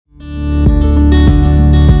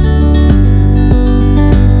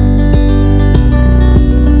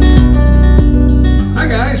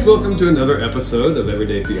welcome to another episode of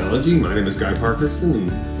Everyday Theology. My name is Guy Parkerson, and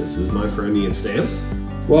this is my friend Ian Stamps.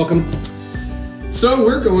 Welcome. So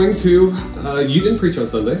we're going to, you didn't preach on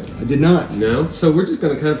Sunday. I did not. No, so we're just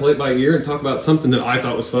going to kind of play it by ear and talk about something that I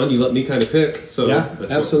thought was fun. You let me kind of pick, so yeah,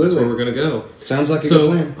 that's absolutely. That's where we're going to go. Sounds like a good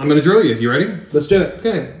plan. I'm going to drill you. You ready? Let's do it.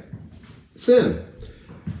 Okay. Sin.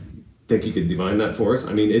 Think you could define that for us?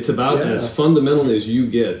 I mean, it's about as fundamental as you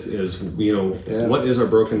get. Is what is our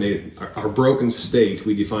broken state?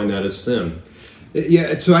 We define that as sin.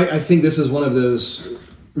 Yeah, so I think this is one of those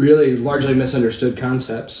really largely misunderstood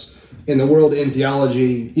concepts in the world. In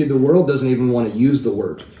theology, the world doesn't even want to use the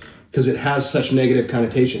word because it has such negative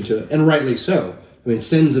connotation to it, and rightly so. I mean,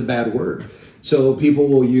 sin's a bad word, so people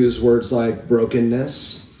will use words like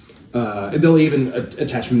brokenness. They'll even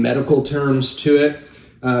attach medical terms to it.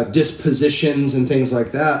 Dispositions and things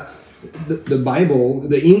like that. The Bible,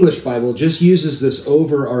 the English Bible, just uses this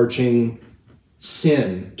overarching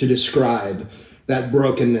sin to describe that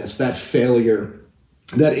brokenness, that failure,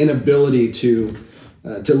 that inability to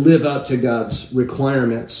live up to God's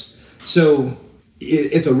requirements. So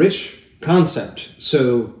it's a rich concept.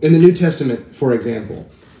 So in the New Testament, for example,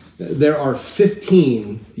 there are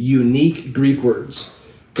 15 unique Greek words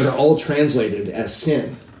that are all translated as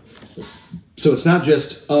sin. So it's not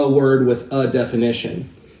just a word with a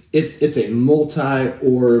definition. It's a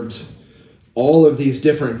multi-orbed, all of these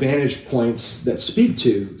different vantage points that speak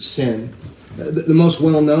to sin. The most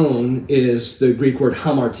well-known is the Greek word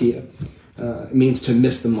hamartia. It means to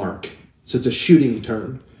miss the mark. So it's a shooting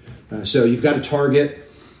term. So you've got a target,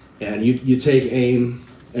 and you take aim,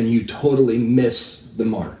 and you totally miss the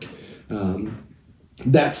mark.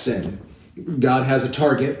 That's sin. God has a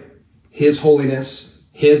target, His holiness,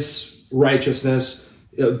 His righteousness,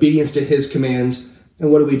 obedience to His commands,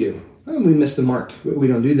 and what do? We miss the mark. We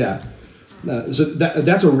don't do that. So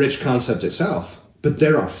that's a rich concept itself. But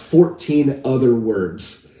there are 14 other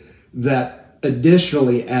words that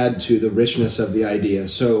additionally add to the richness of the idea.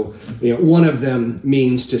 So one of them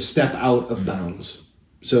means to step out of bounds.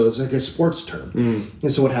 So it's like a sports term.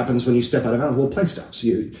 And so what happens when you step out of bounds? Well, play stops.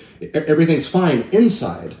 Everything's fine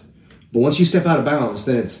inside. But once you step out of bounds,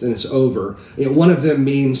 then it's over. One of them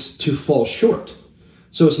means to fall short.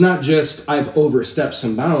 So it's not just I've overstepped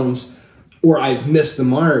some bounds or I've missed the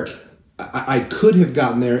mark. I could have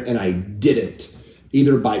gotten there and I didn't,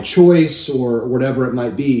 either by choice or whatever it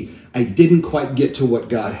might be. I didn't quite get to what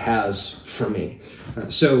God has for me.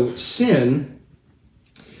 So sin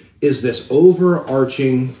is this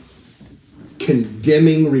overarching,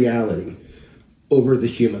 condemning reality over the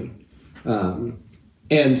human.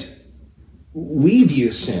 And we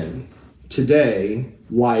view sin today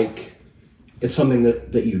like it's something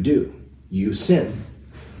that you do. You sin.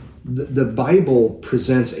 The Bible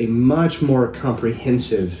presents a much more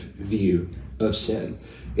comprehensive view of sin.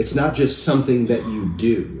 It's not just something that you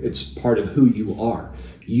do. It's part of who you are.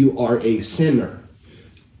 You are a sinner.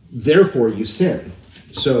 Therefore, you sin.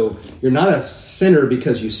 So you're not a sinner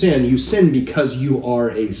because you sin. You sin because you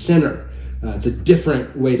are a sinner. It's a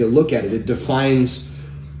different way to look at it. It defines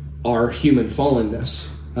our human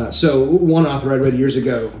fallenness. So one author I read years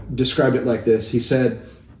ago described it like this. He said,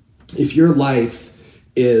 if your life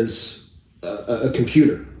is a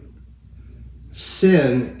computer,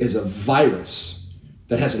 sin is a virus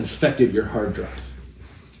that has infected your hard drive.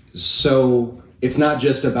 So it's not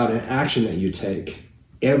just about an action that you take.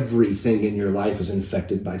 Everything in your life is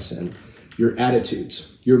infected by sin. Your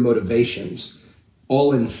attitudes, your motivations,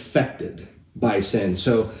 all infected by sin.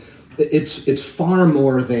 So it's far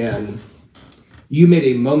more than you made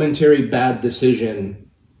a momentary bad decision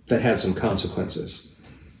that had some consequences.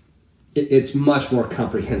 It's much more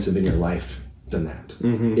comprehensive in your life than that.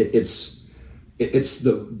 Mm-hmm. It's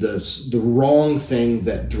the wrong thing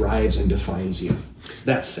that drives and defines you.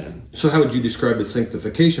 That's sin. So how would you describe the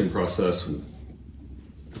sanctification process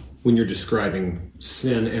when you're describing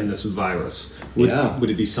sin and this virus? Would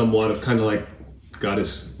it be somewhat of kind of like God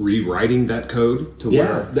is rewriting that code to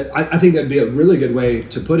where? I think that'd be a really good way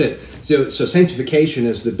to put it. So sanctification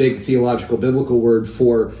is the big theological biblical word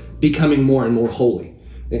for becoming more and more holy.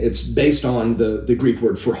 It's based on the Greek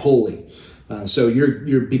word for holy. So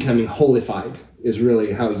you're becoming holified is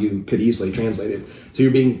really how you could easily translate it. So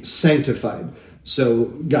you're being sanctified. So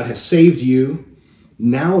God has saved you.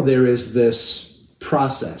 Now there is this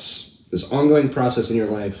process, this ongoing process in your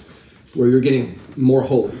life where you're getting more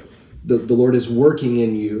holy. The Lord is working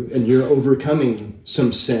in you, and you're overcoming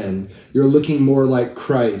some sin. You're looking more like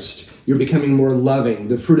Christ. You're becoming more loving.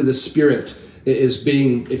 The fruit of the Spirit is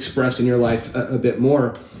being expressed in your life a bit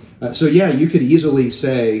more. So you could easily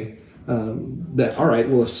say that, all right,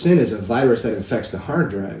 well, if sin is a virus that infects the hard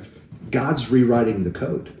drive, God's rewriting the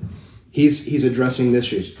code. He's addressing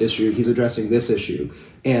this issue. He's addressing this issue.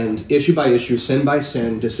 And issue by issue, sin by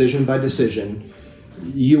sin, decision by decision,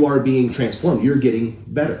 you are being transformed. You're getting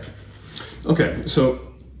better. Okay, so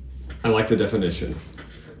I like the definition.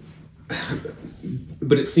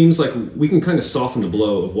 But it seems like we can kind of soften the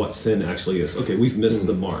blow of what sin actually is. Okay, we've missed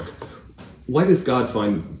the mark. Why does God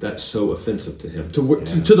find that so offensive to him?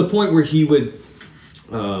 To the point where he would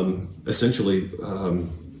essentially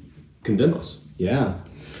condemn us? Yeah.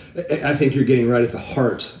 I think you're getting right at the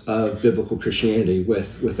heart of biblical Christianity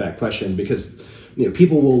with that question, because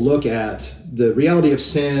people will look at the reality of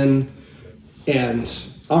sin and,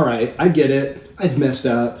 all right, I get it. I've messed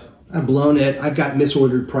up. I've blown it. I've got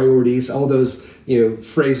misordered priorities. All those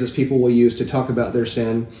phrases people will use to talk about their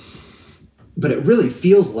sin. But it really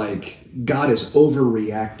feels like God is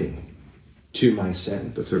overreacting to my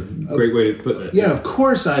sin. That's a great way to put it. Yeah, of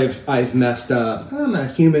course I've messed up. I'm a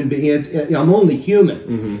human being. I'm only human.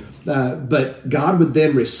 Mm-hmm. But God would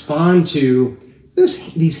then respond to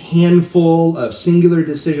these handful of singular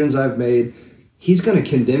decisions I've made. He's going to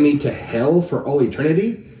condemn me to hell for all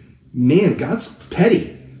eternity? Man, God's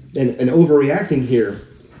petty and overreacting here.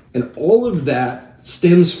 And all of that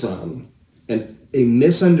stems from a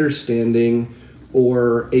misunderstanding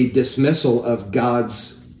or a dismissal of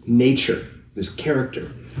God's nature, his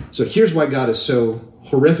character. So here's why God is so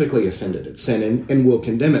horrifically offended at sin and will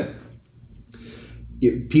condemn it.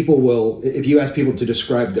 If you ask people to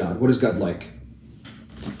describe God, what is God like?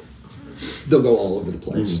 They'll go all over the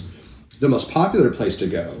place. Mm-hmm. The most popular place to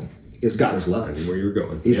go is God is love. Where you're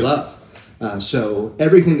going. He's love. So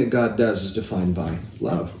everything that God does is defined by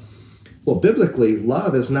love. Well, biblically,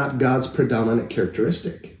 love is not God's predominant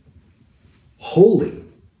characteristic. Holy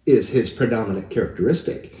is his predominant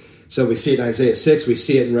characteristic. So we see it in Isaiah 6, we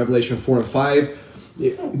see it in Revelation 4 and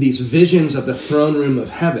 5. These visions of the throne room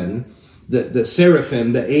of heaven, the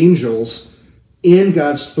seraphim, the angels in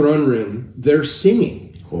God's throne room, they're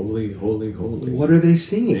singing. Holy, holy, holy. What are they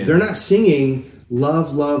singing? Yeah. They're not singing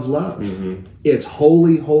love, love, love. Mm-hmm. It's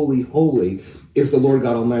holy, holy, holy is the Lord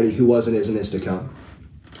God Almighty who was and is to come.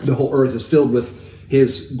 The whole earth is filled with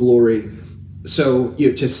his glory. So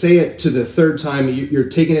to say it to the third time, you're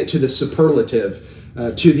taking it to the superlative,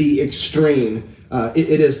 to the extreme.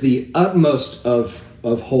 It is the utmost of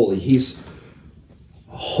holy. He's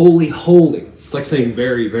holy, holy. It's like saying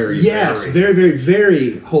very, very, yes, very, very,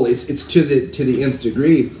 very holy. It's to the nth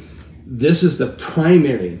degree. This is the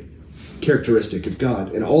primary characteristic of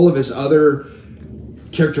God, and all of his other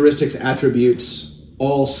characteristics, attributes,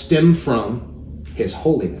 all stem from his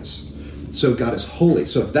holiness. So God is holy.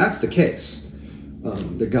 So if that's the case,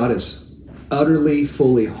 that God is utterly,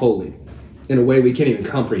 fully holy in a way we can't even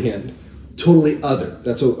comprehend, totally other.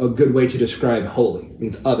 That's a good way to describe holy. It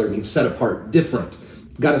means other, means set apart, different.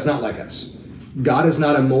 God is not like us. God is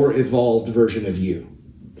not a more evolved version of you.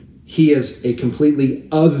 He is a completely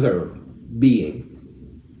other being.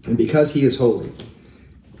 And because he is holy,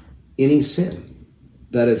 any sin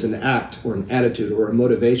that is an act or an attitude or a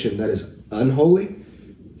motivation that is unholy,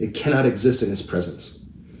 it cannot exist in his presence.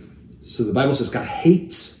 So the Bible says God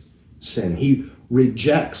hates sin. He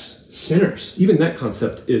rejects sinners. Even that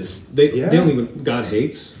concept is, they don't even, God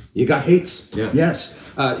hates? God hates. Yeah.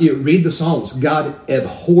 Yes. You read the Psalms. God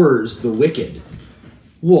abhors the wicked.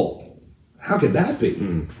 Well, how could that be?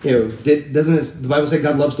 Doesn't the Bible say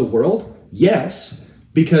God loves the world? Yes,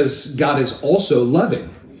 because God is also loving.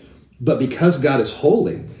 But because God is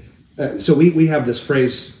holy, so we have this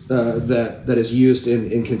phrase that is used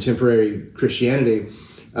in contemporary Christianity,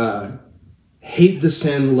 hate the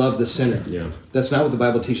sin, love the sinner. Yeah. That's not what the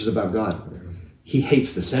Bible teaches about God. He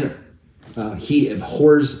hates the sinner. He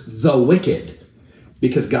abhors the wicked,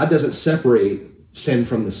 because God doesn't separate sin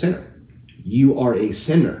from the sinner. You are a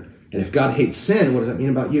sinner. And if God hates sin, what does that mean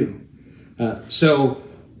about you? So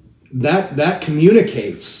that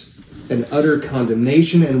communicates an utter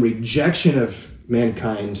condemnation and rejection of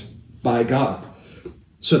mankind by God.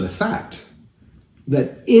 So the fact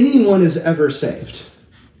that anyone is ever saved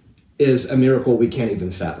is a miracle we can't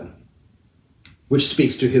even fathom, which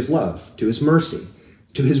speaks to his love, to his mercy,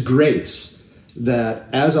 to his grace, that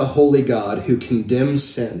as a holy God who condemns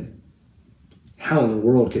sin, how in the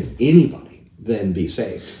world could anybody then be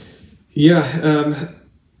saved? Yeah,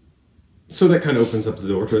 so that kind of opens up the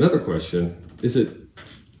door to another question. Is it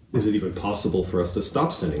even possible for us to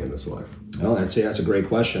stop sinning in this life? Well, I'd say that's a great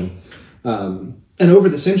question. And over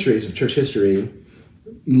the centuries of church history,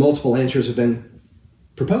 multiple answers have been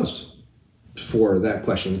proposed for that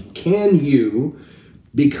question. Can you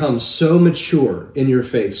become so mature in your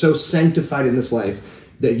faith, so sanctified in this life,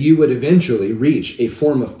 that you would eventually reach a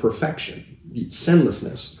form of perfection,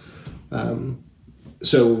 sinlessness?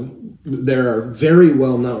 So there are very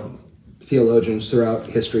well-known theologians throughout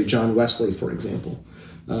history, John Wesley, for example,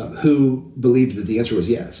 who believed that the answer was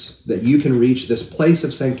yes, that you can reach this place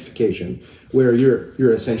of sanctification where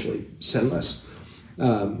you're essentially sinless.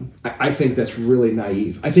 I think that's really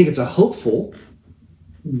naive. I think it's a hopeful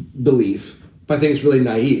belief, but I think it's really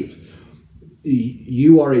naive.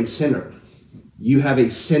 You are a sinner. You have a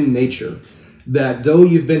sin nature that though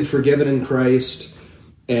you've been forgiven in Christ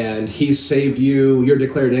and he's saved you, you're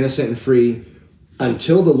declared innocent and free,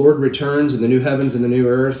 until the Lord returns in the new heavens and the new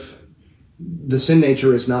earth, the sin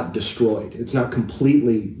nature is not destroyed. It's not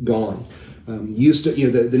completely gone. The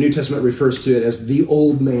New Testament refers to it as the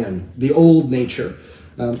old man, the old nature.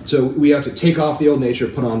 So we have to take off the old nature,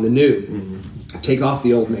 put on the new. Mm-hmm. Take off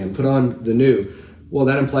the old man, put on the new. Well,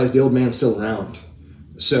 that implies the old man's still around.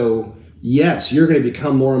 So yes, you're going to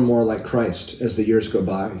become more and more like Christ as the years go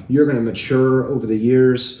by. You're going to mature over the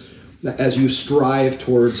years as you strive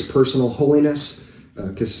towards personal holiness,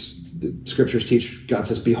 because the scriptures teach, God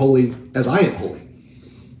says, be holy as I am holy.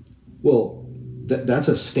 Well, that's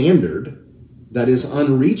a standard that is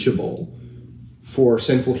unreachable for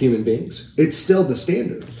sinful human beings. It's still the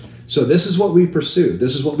standard. So this is what we pursue.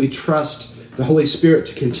 This is what we trust the Holy Spirit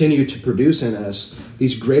to continue to produce in us,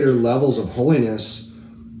 these greater levels of holiness.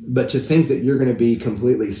 But to think that you're going to be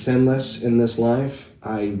completely sinless in this life,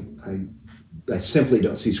 I simply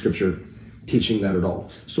don't see Scripture teaching that at all.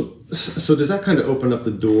 So does that kind of open up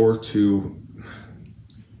the door to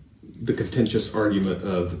the contentious argument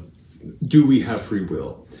of, do we have free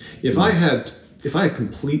will? If I had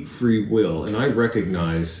complete free will and I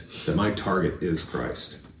recognize that my target is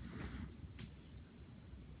Christ,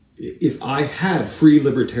 if I had free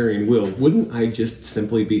libertarian will, wouldn't I just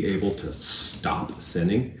simply be able to stop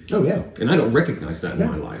sinning? Oh, yeah. And I don't recognize that in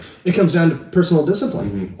my life. It comes down to personal discipline.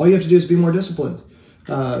 Mm-hmm. All you have to do is be more disciplined.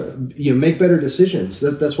 Make better decisions.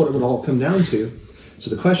 That's what it would all come down to.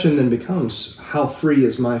 So the question then becomes, how free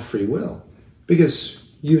is my free will?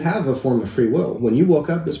 Because you have a form of free will. When you woke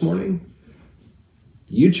up this morning,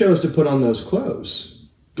 you chose to put on those clothes.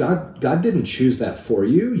 God didn't choose that for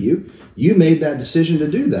you. You made that decision to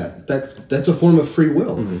do that. That's a form of free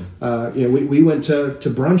will. Mm-hmm. We went to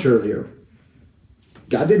brunch earlier.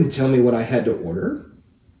 God didn't tell me what I had to order.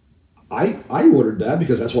 I ordered that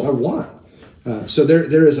because that's what I want. So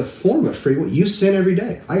there is a form of free will. You sin every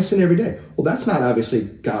day. I sin every day. Well, that's not obviously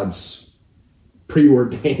God's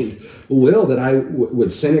preordained will that I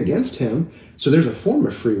would sin against him. So there's a form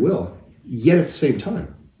of free will. Yet at the same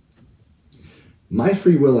time, my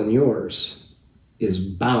free will and yours is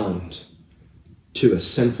bound to a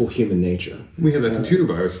sinful human nature. We have a computer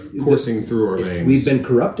virus coursing through our veins. We've been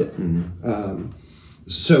corrupted. Mm-hmm.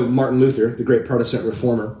 So Martin Luther, the great Protestant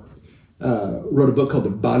reformer, wrote a book called The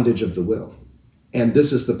Bondage of the Will. And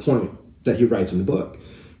this is the point that he writes in the book.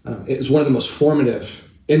 It's one of the most formative,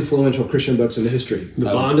 influential Christian books in the history. The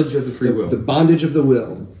bondage of the free will. The bondage of the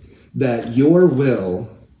will, that your will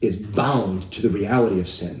is bound to the reality of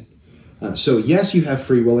sin. So yes, you have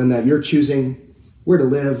free will in that you're choosing where to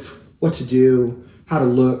live, what to do, how to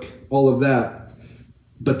look, all of that.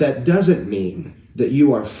 But that doesn't mean that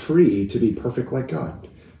you are free to be perfect like God.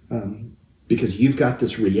 Because you've got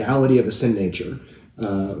this reality of a sin nature.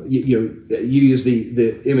 You used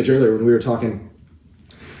the image earlier when we were talking,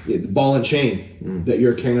 the ball and chain that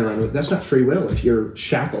you're carrying around with. That's not free will if you're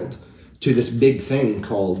shackled to this big thing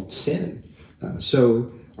called sin.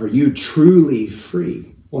 So are you truly free?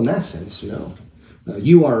 Well, in that sense, no.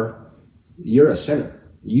 You're a sinner.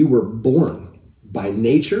 You were born by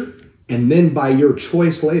nature, and then by your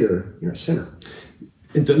choice later, you're a sinner.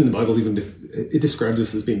 And doesn't the Bible even it describes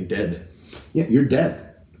us as being dead? Yeah, you're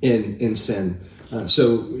dead in sin.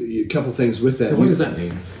 So a couple things with that. And what does that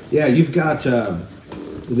mean? Yeah, you've got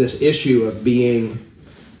this issue of being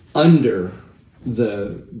under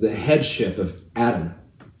the headship of Adam.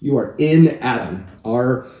 You are in Adam,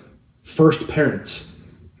 our first parents.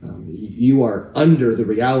 You are under the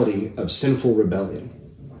reality of sinful rebellion.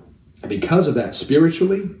 And because of that,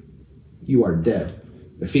 spiritually, you are dead.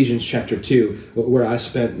 Ephesians chapter 2, where I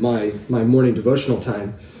spent my morning devotional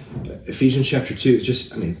time, Ephesians chapter 2 is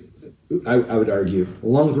just, I would argue,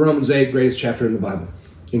 along with Romans 8, greatest chapter in the Bible.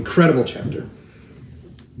 Incredible chapter.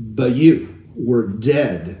 But you were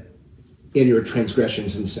dead in your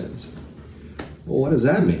transgressions and sins. Well, what does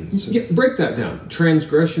that mean? Break that down.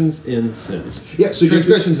 Transgressions and sins. Yeah, so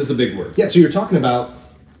transgressions is a big word. Yeah, so you're talking about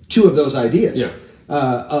two of those ideas.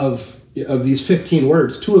 Yeah. Of these 15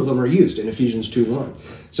 words, two of them are used in Ephesians 2:1.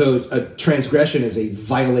 So a transgression is a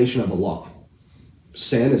violation of a law.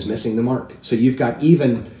 Sin is missing the mark. So you've got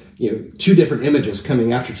even two different images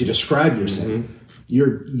coming after to describe your sin.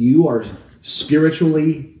 You are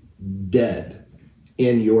spiritually dead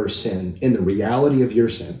in your sin, in the reality of your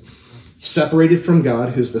sin. Separated from God,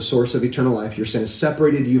 who's the source of eternal life. Your sin has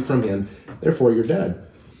separated you from him. Therefore, you're dead.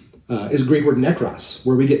 Is a Greek word nekros,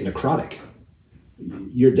 where we get necrotic.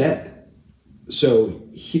 You're dead. So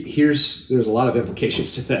there's a lot of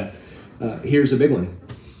implications to that. Here's a big one.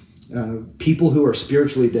 People who are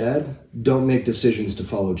spiritually dead don't make decisions to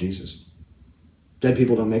follow Jesus. Dead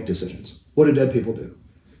people don't make decisions. What do dead people do?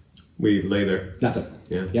 We lay there. Nothing.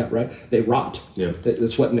 Yeah. Yeah, right? They rot. Yeah.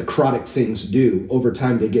 That's what necrotic things do. Over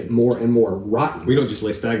time, they get more and more rotten. We don't just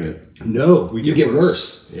lay stagnant. No, you get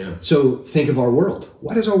worse. Yeah. So think of our world.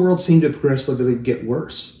 Why does our world seem to progressively get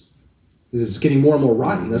worse? It's getting more and more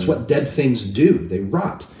rotten. That's what dead things do. They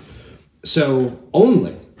rot. So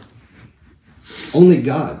only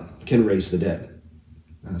God can raise the dead.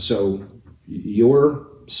 So your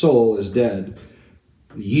soul is dead.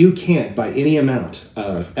 You can't, by any amount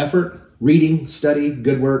of effort, reading, study,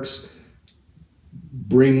 good works,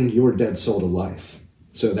 bring your dead soul to life.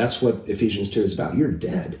 So that's what Ephesians 2 is about. You're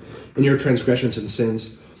dead in your transgressions and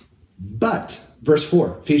sins. But, verse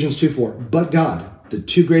 4, Ephesians 2:4, but God, the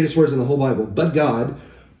two greatest words in the whole Bible, but God,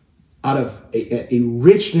 out of a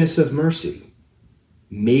richness of mercy,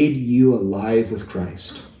 made you alive with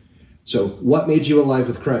Christ. So what made you alive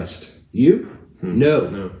with Christ? You?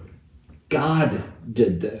 No. God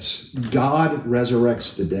did this. God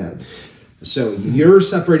resurrects the dead. So you're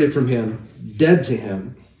separated from him, dead to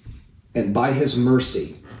him, and by his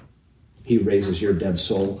mercy, he raises your dead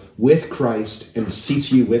soul with Christ and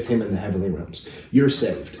seats you with him in the heavenly realms. You're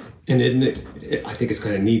saved. And I think it's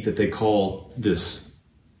kind of neat that they call this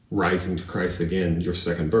rising to Christ again your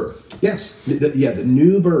second birth. Yes. The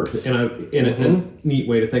new birth. And a neat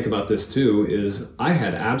way to think about this too is I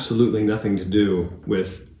had absolutely nothing to do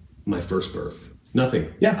with my first birth.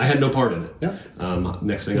 Nothing. Yeah. I had no part in it. Yeah.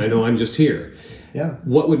 Next thing I know, I'm just here. Yeah.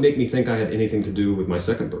 What would make me think I had anything to do with my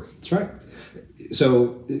second birth? That's right.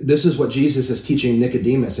 So this is what Jesus is teaching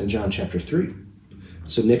Nicodemus in John chapter 3.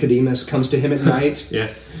 So Nicodemus comes to him at night. Yeah.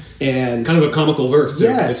 And kind of a comical verse. Too.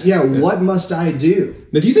 Yes. Yeah. What must I do?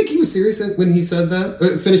 Now, do you think he was serious when he said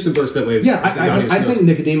that? Finish the verse that way. Yeah. I think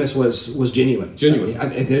Nicodemus was genuine.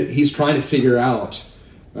 He's trying to figure out,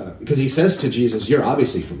 because he says to Jesus, you're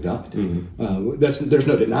obviously from God. Mm-hmm. There's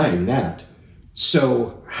no denying that.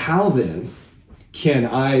 So how then can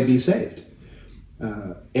I be saved?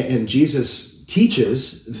 And Jesus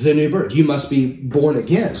teaches the new birth. You must be born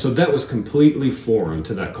again. So that was completely foreign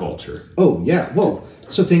to that culture. Oh, yeah. Well,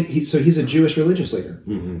 so he's a Jewish religious leader.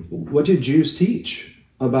 Mm-hmm. What do Jews teach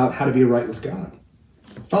about how to be right with God?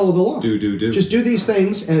 Follow the law. Do. Just do these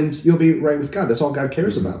things and you'll be right with God. That's all God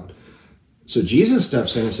cares about. So Jesus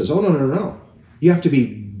steps in and says, oh, no. You have to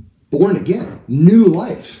be born again. New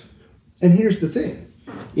life. And here's the thing.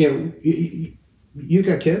 You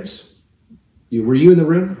got kids. Were you in the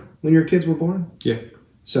room when your kids were born? Yeah.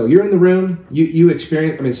 So you're in the room. You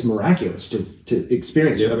experience. I mean, it's miraculous to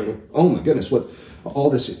experience. Yeah. I mean, oh my goodness, what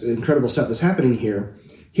all this incredible stuff that's happening here.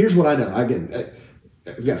 Here's what I know.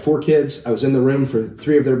 I've got 4 kids. I was in the room for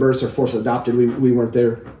 3 of their births. They're forced adopted. We weren't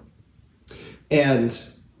there. And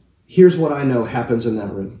here's what I know happens in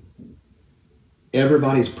that room.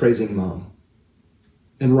 Everybody's praising mom,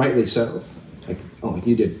 and rightly so. Like, oh,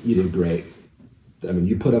 you did great. I mean,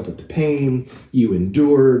 you put up with the pain, you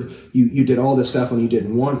endured, you did all this stuff when you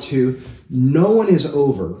didn't want to. No one is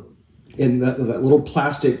over in that little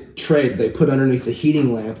plastic tray that they put underneath the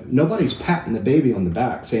heating lamp. Nobody's patting the baby on the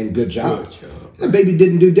back saying, good job. Good job. That baby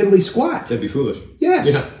didn't do diddly squat. That'd be foolish.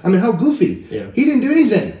 Yes. Yeah. I mean, how goofy. Yeah. He didn't do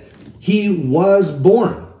anything. He was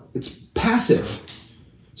born. It's passive.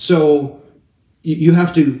 So you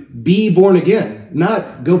have to be born again,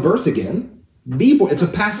 not go birth again. Be born. It's a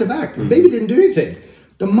passive act. The baby didn't do anything.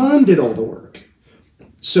 The mom did all the work.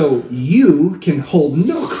 So you can hold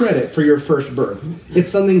no credit for your first birth.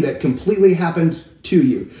 It's something that completely happened to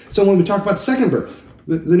you. So when we talk about the second birth,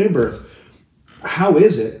 the new birth, how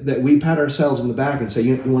is it that we pat ourselves on the back and say,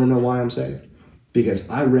 you want to know why I'm saved? Because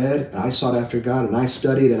I read, and I sought after God, and I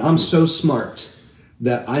studied, and I'm so smart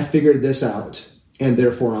that I figured this out, and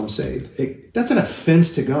therefore I'm saved. That's an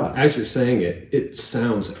offense to God. As you're saying it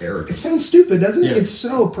sounds arrogant. It sounds stupid, doesn't it? Yeah. It's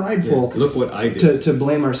so prideful. Yeah. Look what I did. To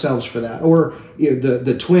blame ourselves for that. Or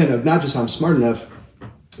the twin of not just I'm smart enough,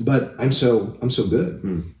 but I'm so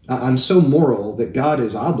good. I'm so moral that God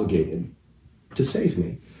is obligated to save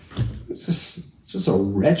me. It's just a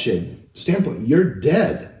wretched standpoint. You're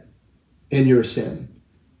dead in your sin,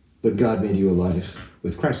 but God made you alive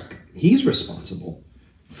with Christ. He's responsible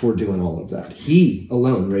for doing all of that. He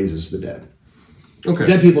alone raises the dead. Okay.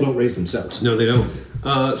 Dead people don't raise themselves. No, they don't.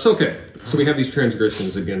 Okay. So we have these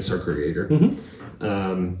transgressions against our Creator.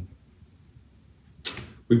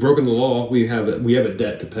 We've broken the law. We have a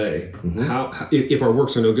debt to pay. How if our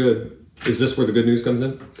works are no good, is this where the good news comes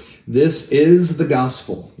in? This is the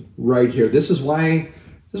gospel right here. This is why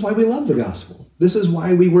we love the gospel. This is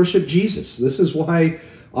why we worship Jesus. This is why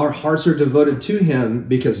our hearts are devoted to him,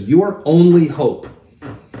 because your only hope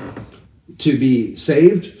to be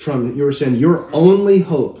saved from your sin, your only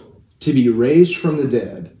hope to be raised from the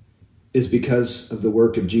dead is because of the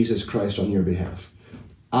work of Jesus Christ on your behalf.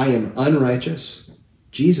 I am unrighteous.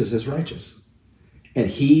 Jesus is righteous. And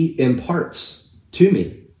he imparts to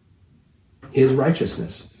me his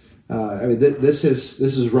righteousness. This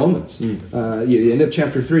is Romans, the end of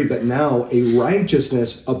chapter 3. But now a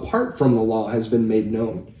righteousness apart from the law has been made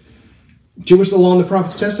known, to which the law and the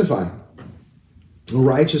prophets testify. A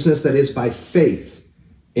righteousness that is by faith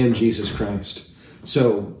in Jesus Christ.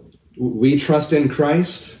 So we trust in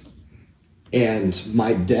Christ, and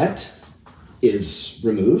my debt is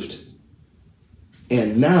removed.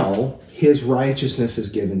 And now his righteousness is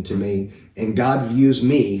given to me, and God views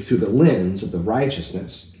me through the lens of the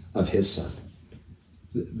righteousness of his Son.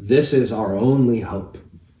 This is our only hope,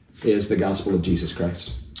 is the gospel of Jesus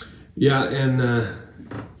Christ. Yeah, and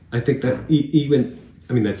I think that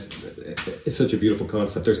it's such a beautiful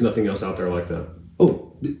concept. There's nothing else out there like that.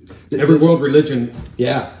 Every world religion.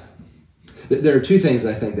 Yeah. There are two things,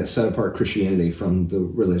 I think, that set apart Christianity from the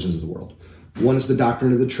religions of the world. One is the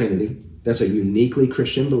doctrine of the Trinity. That's a uniquely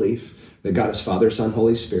Christian belief, that God is Father, Son,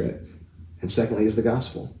 Holy Spirit. And secondly is the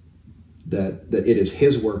gospel, that it is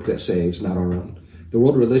his work that saves, not our own. The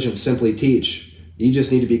world religions simply teach you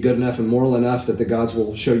just need to be good enough and moral enough that the gods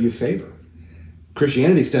will show you favor.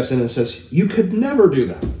 Christianity steps in and says, you could never do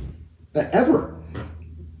that, ever.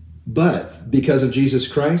 But because of Jesus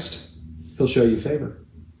Christ, he'll show you favor.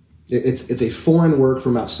 It's a foreign work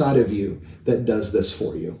from outside of you that does this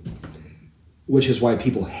for you, which is why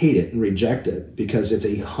people hate it and reject it, because it's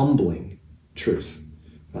a humbling truth.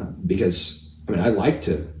 I like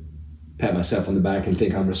to pat myself on the back and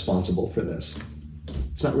think I'm responsible for this.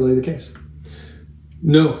 It's not really the case.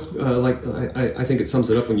 No, I think it sums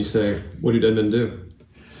it up when you say, "What did Edmund do?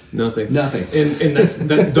 Nothing." And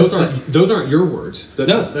those aren't your words.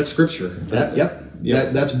 That's scripture.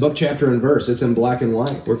 That's book, chapter, and verse. It's in black and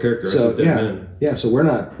white. We're characterized as dead men. Yeah. So we're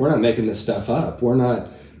not making this stuff up. We're not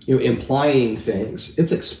implying things.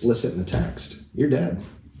 It's explicit in the text. You're dead,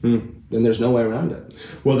 and there's no way around it.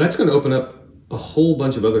 Well, that's going to open up a whole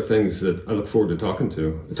bunch of other things that I look forward to talking to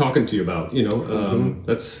you about.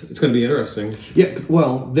 It's going to be interesting. Yeah.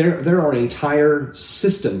 Well, there are entire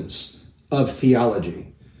systems of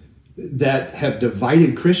theology that have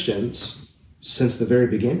divided Christians since the very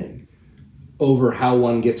beginning over how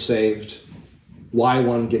one gets saved, why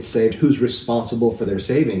one gets saved, who's responsible for their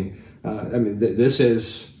saving. This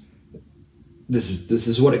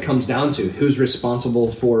is what it comes down to. Who's responsible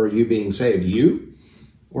for you being saved? You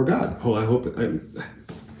or God? Oh, I hope.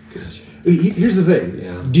 Here's the thing.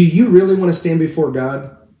 Yeah. Do you really want to stand before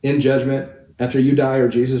God in judgment after you die or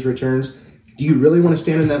Jesus returns? Do you really want to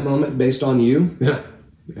stand in that moment based on you? Yeah.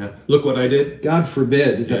 Look what I did. God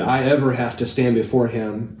forbid that I ever have to stand before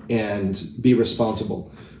him and be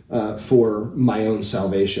responsible for my own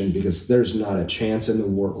salvation, because there's not a chance in the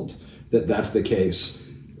world that that's the case.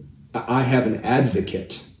 I have an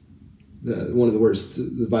advocate. One of the words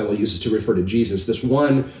the Bible uses to refer to Jesus, this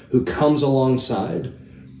one who comes alongside.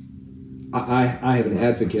 I have an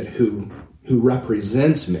advocate who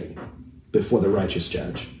represents me before the righteous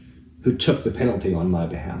judge, who took the penalty on my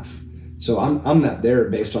behalf. So I'm not there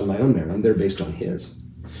based on my own merit. I'm there based on his.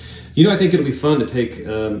 I think it'll be fun to take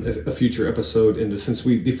a future episode into, since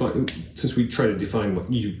we try to define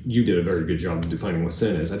what you did a very good job of defining what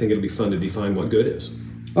sin is. I think it'll be fun to define what good is.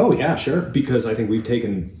 Oh yeah, sure. Because I think we've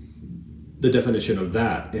taken the definition of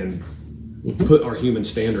that and put our human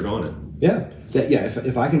standard on it. Yeah.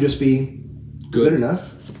 If I can just be good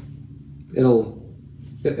enough, it'll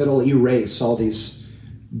erase all these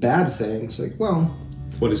bad things.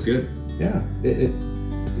 What is good? Yeah.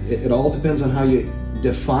 It all depends on how you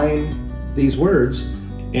define these words,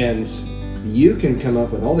 and you can come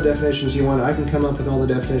up with all the definitions you want. I can come up with all the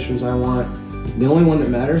definitions I want. The only one that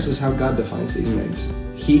matters is how God defines these things.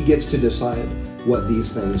 He gets to decide what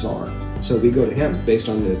these things are. So we go to him based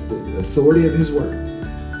on the authority of his word,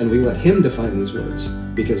 and we let him define these words,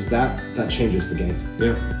 because that changes the game.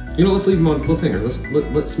 Yeah. Let's leave him on a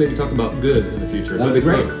cliffhanger. Let's maybe talk about good in the future. That'd be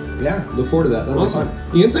great. Fun. Yeah, look forward to that. That'll be fun.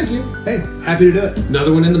 Ian, thank you. Hey, happy to do it.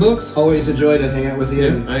 Another one in the books. Always a joy to hang out with you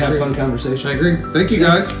and have fun conversations. I agree. Thank you,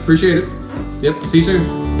 guys. Appreciate it. Yep. See you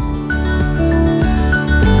soon.